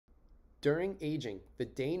During aging, the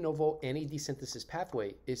de novo NAD synthesis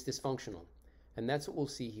pathway is dysfunctional, and that's what we'll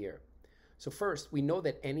see here. So first, we know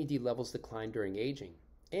that NAD levels decline during aging,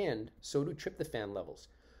 and so do tryptophan levels.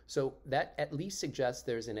 So that at least suggests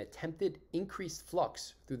there's an attempted increased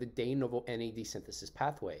flux through the de novo NAD synthesis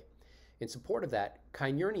pathway. In support of that,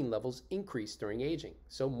 kynurenine levels increase during aging,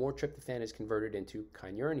 so more tryptophan is converted into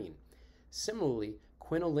kynurenine. Similarly,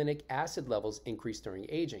 quinolinic acid levels increase during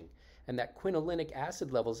aging, and that quinolinic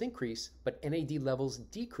acid levels increase, but NAD levels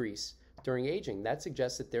decrease during aging. That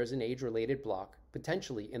suggests that there's an age-related block,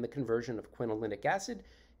 potentially in the conversion of quinolinic acid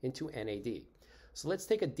into NAD. So let's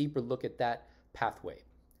take a deeper look at that pathway,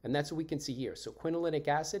 and that's what we can see here. So quinolinic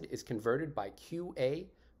acid is converted by QA,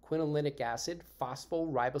 quinolinic acid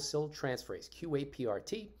phosphoribosyl transferase,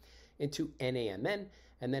 QAPRT, into NAMN,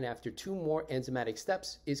 and then after 2 more enzymatic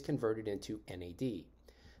steps is converted into NAD.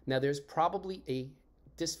 Now there's probably a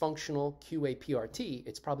dysfunctional QAPRT.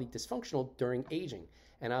 It's probably dysfunctional during aging,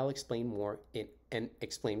 and I'll explain more and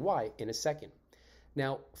explain why in a second.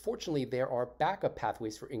 Now, fortunately, there are backup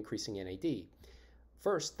pathways for increasing NAD.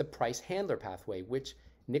 First, the preiss-handler pathway, which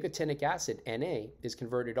nicotinic acid, Na, is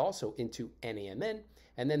converted also into NAMN,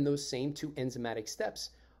 and then those same 2 enzymatic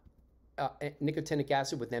steps, nicotinic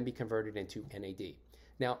acid would then be converted into NAD.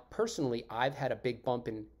 Now, personally, I've had a big bump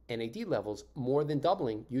in NAD levels, more than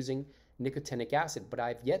doubling using nicotinic acid, but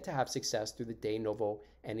I've yet to have success through the de novo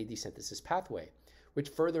NAD synthesis pathway, which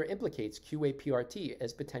further implicates QAPRT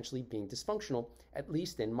as potentially being dysfunctional, at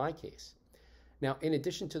least in my case. Now, in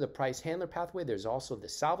addition to the preiss-handler pathway, there's also the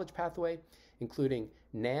salvage pathway, including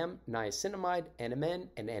NAM, niacinamide, NMN,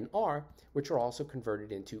 and NR, which are also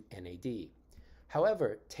converted into NAD.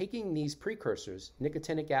 However, taking these precursors,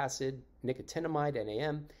 nicotinic acid, nicotinamide,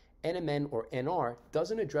 NAM, NMN, or NR,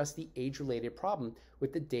 doesn't address the age-related problem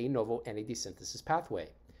with the de novo NAD synthesis pathway.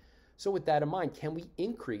 So with that in mind, can we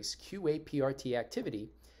increase QAPRT activity,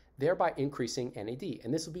 thereby increasing NAD?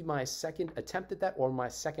 And this will be my second attempt at that, or my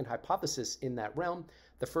second hypothesis in that realm,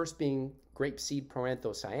 the first being grapeseed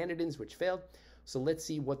proanthocyanidins, which failed. So let's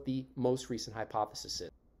see what the most recent hypothesis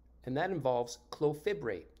is. And that involves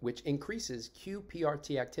clofibrate, which increases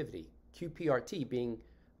QPRT activity, QPRT being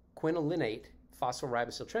quinolinate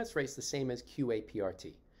phosphoribosyl transferase, the same as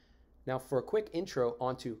QAPRT. Now, for a quick intro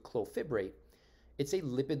onto clofibrate, it's a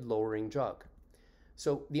lipid-lowering drug.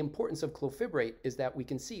 So the importance of clofibrate is that we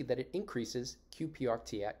can see that it increases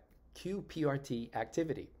QPRT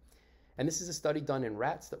activity. And this is a study done in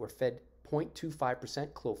rats that were fed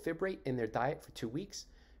 0.25% clofibrate in their diet for 2 weeks,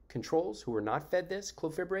 controls who were not fed this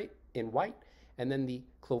clofibrate in white, and then the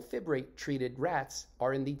clofibrate-treated rats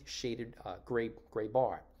are in the shaded gray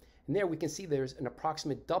bar. And there we can see there's an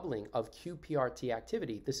approximate doubling of QPRT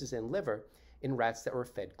activity, this is in liver, in rats that were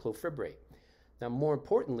fed clofibrate. Now, more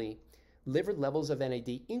importantly, liver levels of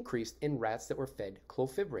NAD increased in rats that were fed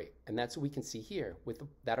clofibrate, and that's what we can see here with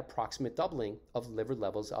that approximate doubling of liver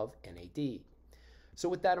levels of NAD. So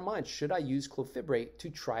with that in mind, should I use clofibrate to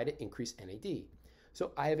try to increase NAD?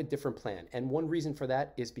 So I have a different plan, and one reason for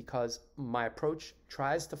that is because my approach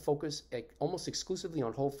tries to focus almost exclusively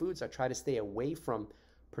on whole foods. I try to stay away from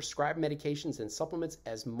prescribed medications and supplements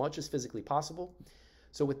as much as physically possible.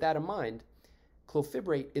 So with that in mind,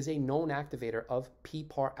 clofibrate is a known activator of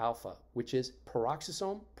PPAR alpha, which is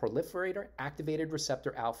peroxisome-Proliferators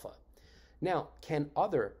receptor alpha. Now, can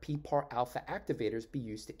other PPAR alpha activators be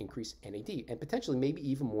used to increase NAD, and potentially maybe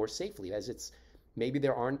even more safely, as it's maybe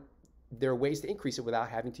there are ways to increase it without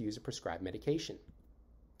having to use a prescribed medication?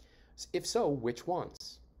 If so, which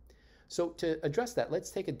ones? So to address that,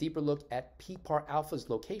 let's take a deeper look at PPAR alpha's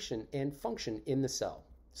location and function in the cell.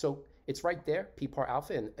 So it's right there, PPAR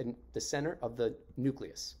alpha in the center of the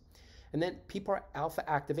nucleus. And then PPAR alpha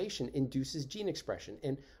activation induces gene expression.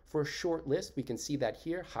 And for a short list, we can see that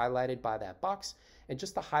here highlighted by that box. And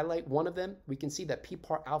just to highlight one of them, we can see that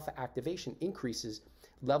PPAR alpha activation increases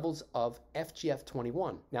levels of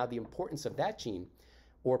FGF21. Now, the importance of that gene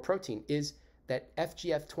or protein is that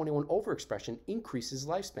FGF21 overexpression increases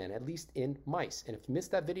lifespan, at least in mice. And if you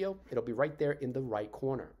missed that video, it'll be right there in the right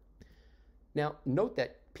corner. Now, note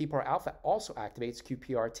that PPAR alpha also activates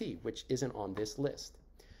QPRT, which isn't on this list.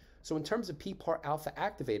 So in terms of PPAR alpha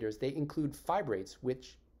activators, they include fibrates,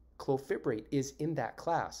 which clofibrate is in that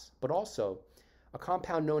class, but also a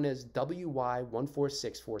compound known as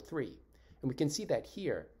WY14643. And we can see that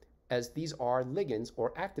here, as these are ligands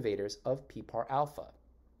or activators of PPAR alpha.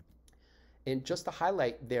 And just to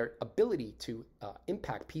highlight their ability to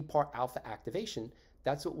impact PPAR alpha activation,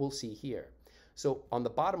 that's what we'll see here. So on the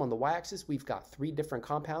bottom, on the y-axis, we've got 3 different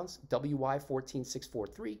compounds,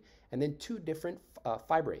 WY14643, and then 2 different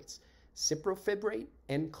fibrates, ciprofibrate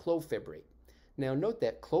and clofibrate. Now note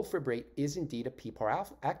that clofibrate is indeed a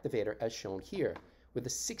PPAR activator as shown here, with a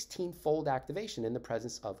 16-fold activation in the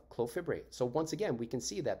presence of clofibrate. So once again, we can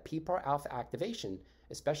see that PPAR alpha activation,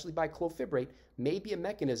 especially by clofibrate, may be a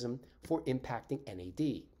mechanism for impacting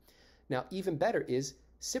NAD. Now even better is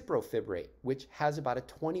ciprofibrate, which has about a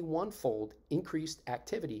 21-fold increased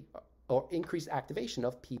activity or increased activation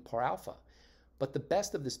of PPAR alpha. But the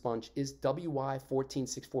best of this bunch is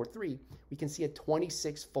WY14643. We can see a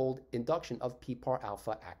 26-fold induction of PPAR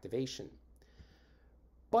alpha activation.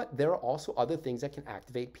 But there are also other things that can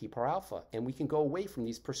activate PPAR alpha, and we can go away from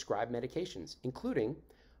these prescribed medications, including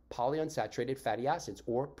polyunsaturated fatty acids,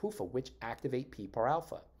 or PUFA, which activate PPAR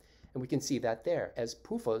alpha. And we can see that there, as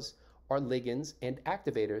PUFAs are ligands and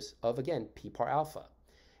activators of, again, PPAR alpha.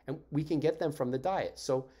 And we can get them from the diet.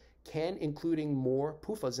 So can including more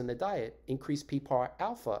PUFAs in the diet increase PPAR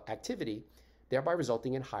alpha activity, thereby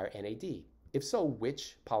resulting in higher NAD? If so,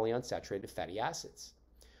 which polyunsaturated fatty acids?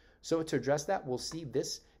 So to address that, we'll see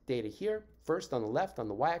this data here. First on the left, on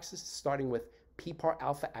the y-axis, starting with PPAR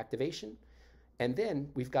alpha activation. And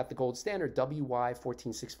then we've got the gold standard,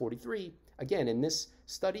 WY14643. Again, in this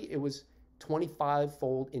study, it was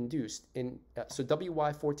 25-fold induced. So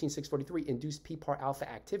WY14643 induced PPAR alpha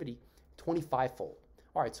activity 25-fold.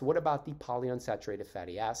 All right, so what about the polyunsaturated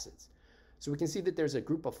fatty acids? So we can see that there's a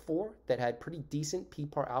group of 4 that had pretty decent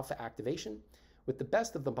PPAR alpha activation, with the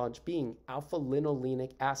best of the bunch being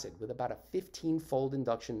alpha-linolenic acid, with about a 15-fold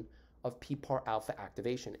induction of PPAR alpha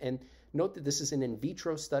activation. And note that this is an in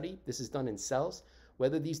vitro study. This is done in cells.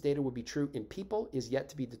 Whether these data will be true in people is yet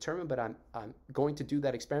to be determined, but I'm going to do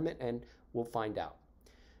that experiment and we'll find out.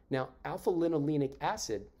 Now, alpha-linolenic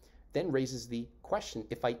acid then raises the question,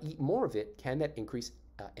 if I eat more of it, can that increase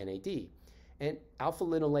NAD? And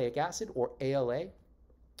alpha-linoleic acid, or ALA,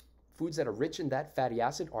 foods that are rich in that fatty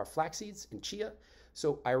acid are flax seeds and chia.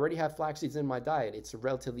 So I already have flax seeds in my diet. It's a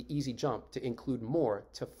relatively easy jump to include more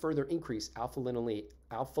to further increase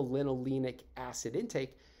alpha-linolenic acid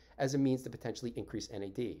intake as a means to potentially increase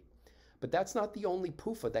NAD. But that's not the only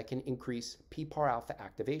PUFA that can increase PPAR alpha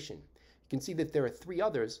activation. You can see that there are 3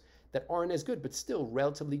 others that aren't as good, but still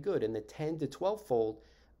relatively good in the 10 to 12-fold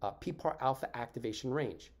PPAR alpha activation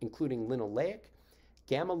range, including linoleic,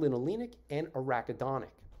 gamma-linolenic, and arachidonic.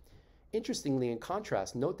 Interestingly, in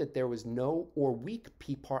contrast, note that there was no or weak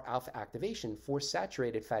PPAR alpha activation for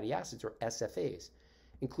saturated fatty acids, or SFAs,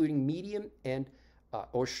 including medium and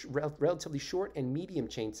relatively short and medium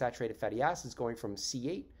chain saturated fatty acids going from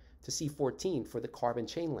C8 to C14 for the carbon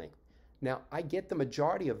chain length. Now, I get the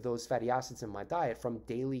majority of those fatty acids in my diet from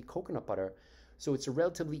daily coconut butter, so it's a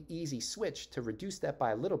relatively easy switch to reduce that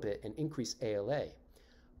by a little bit and increase ALA.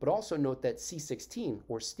 But also note that C16,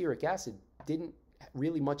 or stearic acid, didn't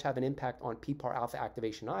really much have an impact on PPAR alpha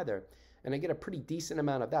activation either, and I get a pretty decent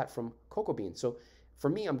amount of that from cocoa beans. So for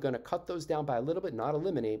me, I'm going to cut those down by a little bit, not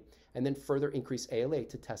eliminate, and then further increase ALA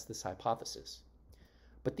to test this hypothesis.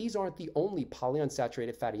 But these aren't the only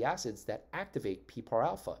polyunsaturated fatty acids that activate PPAR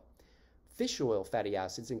alpha. Fish oil fatty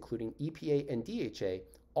acids, including EPA and DHA,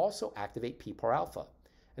 also activate PPAR alpha,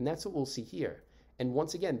 and that's what we'll see here. And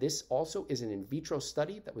once again, this also is an in vitro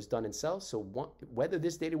study that was done in cells, so whether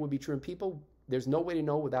this data would be true in people, there's no way to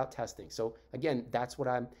know without testing. So again, that's what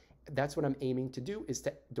I'm aiming to do, is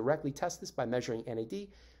to directly test this by measuring NAD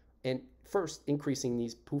and first increasing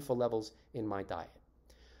these PUFA levels in my diet.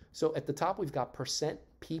 So at the top, we've got percent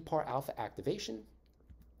PPAR alpha activation,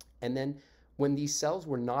 and then when these cells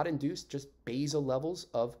were not induced, just basal levels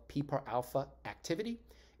of PPAR alpha activity,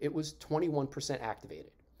 it was 21%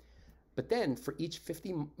 activated. But then for each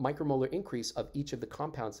 50 micromolar increase of each of the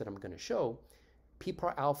compounds that I'm going to show,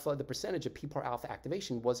 PPAR alpha, the percentage of PPAR alpha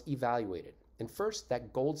activation was evaluated. And first,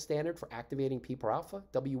 that gold standard for activating PPAR alpha,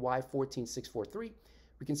 WY14643,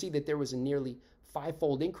 we can see that there was a nearly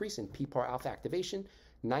 5-fold increase in PPAR alpha activation,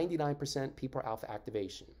 99% PPAR alpha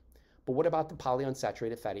activation. But what about the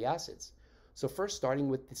polyunsaturated fatty acids? So first, starting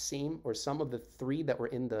with the same or some of the 3 that were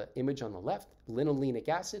in the image on the left, linolenic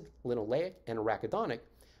acid, linoleic, and arachidonic,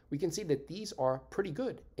 we can see that these are pretty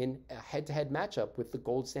good in a head-to-head matchup with the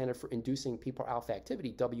gold standard for inducing PPAR alpha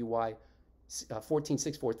activity,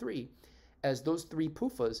 WY14643, as those 3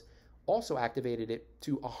 PUFAs also activated it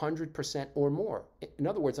to 100% or more. In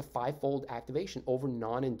other words, a 5-fold activation over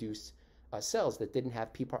non-induced cells that didn't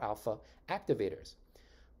have PPAR alpha activators.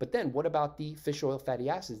 But then what about the fish oil fatty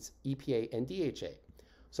acids, EPA and DHA?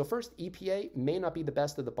 So first, EPA may not be the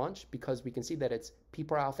best of the bunch because we can see that its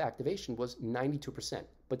PPAR alpha activation was 92%,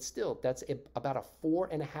 but still that's about a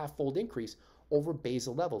 4.5-fold increase over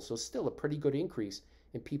basal levels, so still a pretty good increase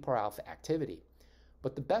in PPAR alpha activity.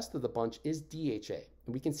 But the best of the bunch is DHA,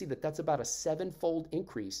 and we can see that that's about a 7-fold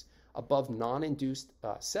increase above non-induced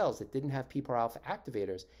cells that didn't have PPAR alpha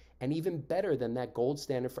activators, and even better than that gold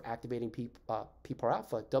standard for activating PPAR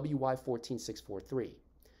alpha, WY14643.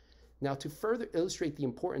 Now, to further illustrate the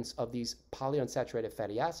importance of these polyunsaturated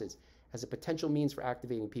fatty acids as a potential means for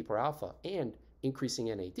activating PPAR alpha and increasing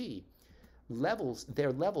NAD,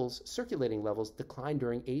 their circulating levels decline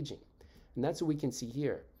during aging. And that's what we can see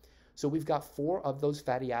here. So we've got 4 of those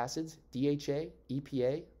fatty acids, DHA,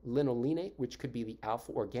 EPA, linolenate, which could be the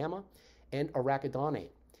alpha or gamma, and arachidonate.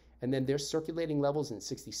 And then there's circulating levels in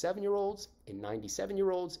 67-year-olds, in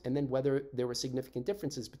 97-year-olds, and then whether there were significant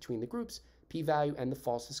differences between the groups, p-value, and the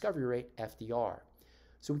false discovery rate, FDR.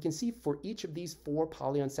 So we can see for each of these 4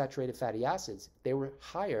 polyunsaturated fatty acids, they were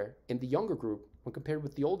higher in the younger group when compared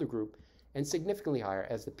with the older group, and significantly higher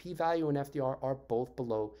as the p-value and FDR are both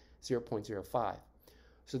below 0.05.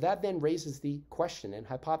 So that then raises the question and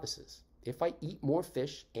hypothesis. If I eat more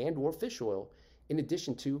fish and or fish oil, in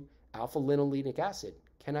addition to alpha-linolenic acid,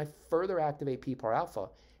 can I further activate PPAR alpha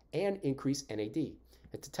and increase NAD?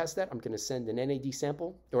 And to test that, I'm going to send an NAD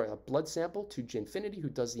sample or a blood sample to Ginfinity, who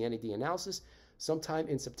does the NAD analysis, sometime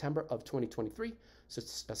in September of 2023. So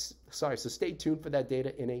stay tuned for that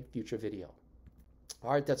data in a future video.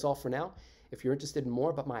 All right, that's all for now. If you're interested in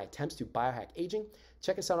more about my attempts to biohack aging,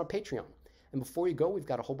 check us out on Patreon. And before you go, we've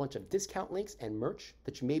got a whole bunch of discount links and merch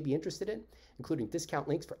that you may be interested in, including discount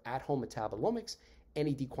links for at-home metabolomics,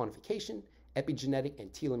 NAD quantification, epigenetic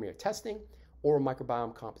and telomere testing, oral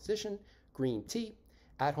microbiome composition, green tea,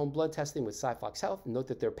 at-home blood testing with Cyfox Health. Note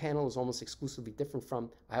that their panel is almost exclusively different from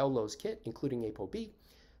Iolo's kit, including ApoB,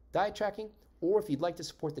 diet tracking, or if you'd like to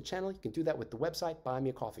support the channel, you can do that with the website Buy Me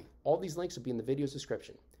a Coffee. All these links will be in the video's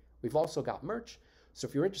description. We've also got merch, so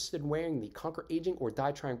if you're interested in wearing the ConquerAging or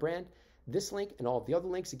Die Trying brand, this link and all of the other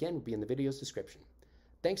links, again, will be in the video's description.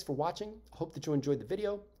 Thanks for watching. I hope that you enjoyed the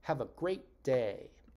video. Have a great day.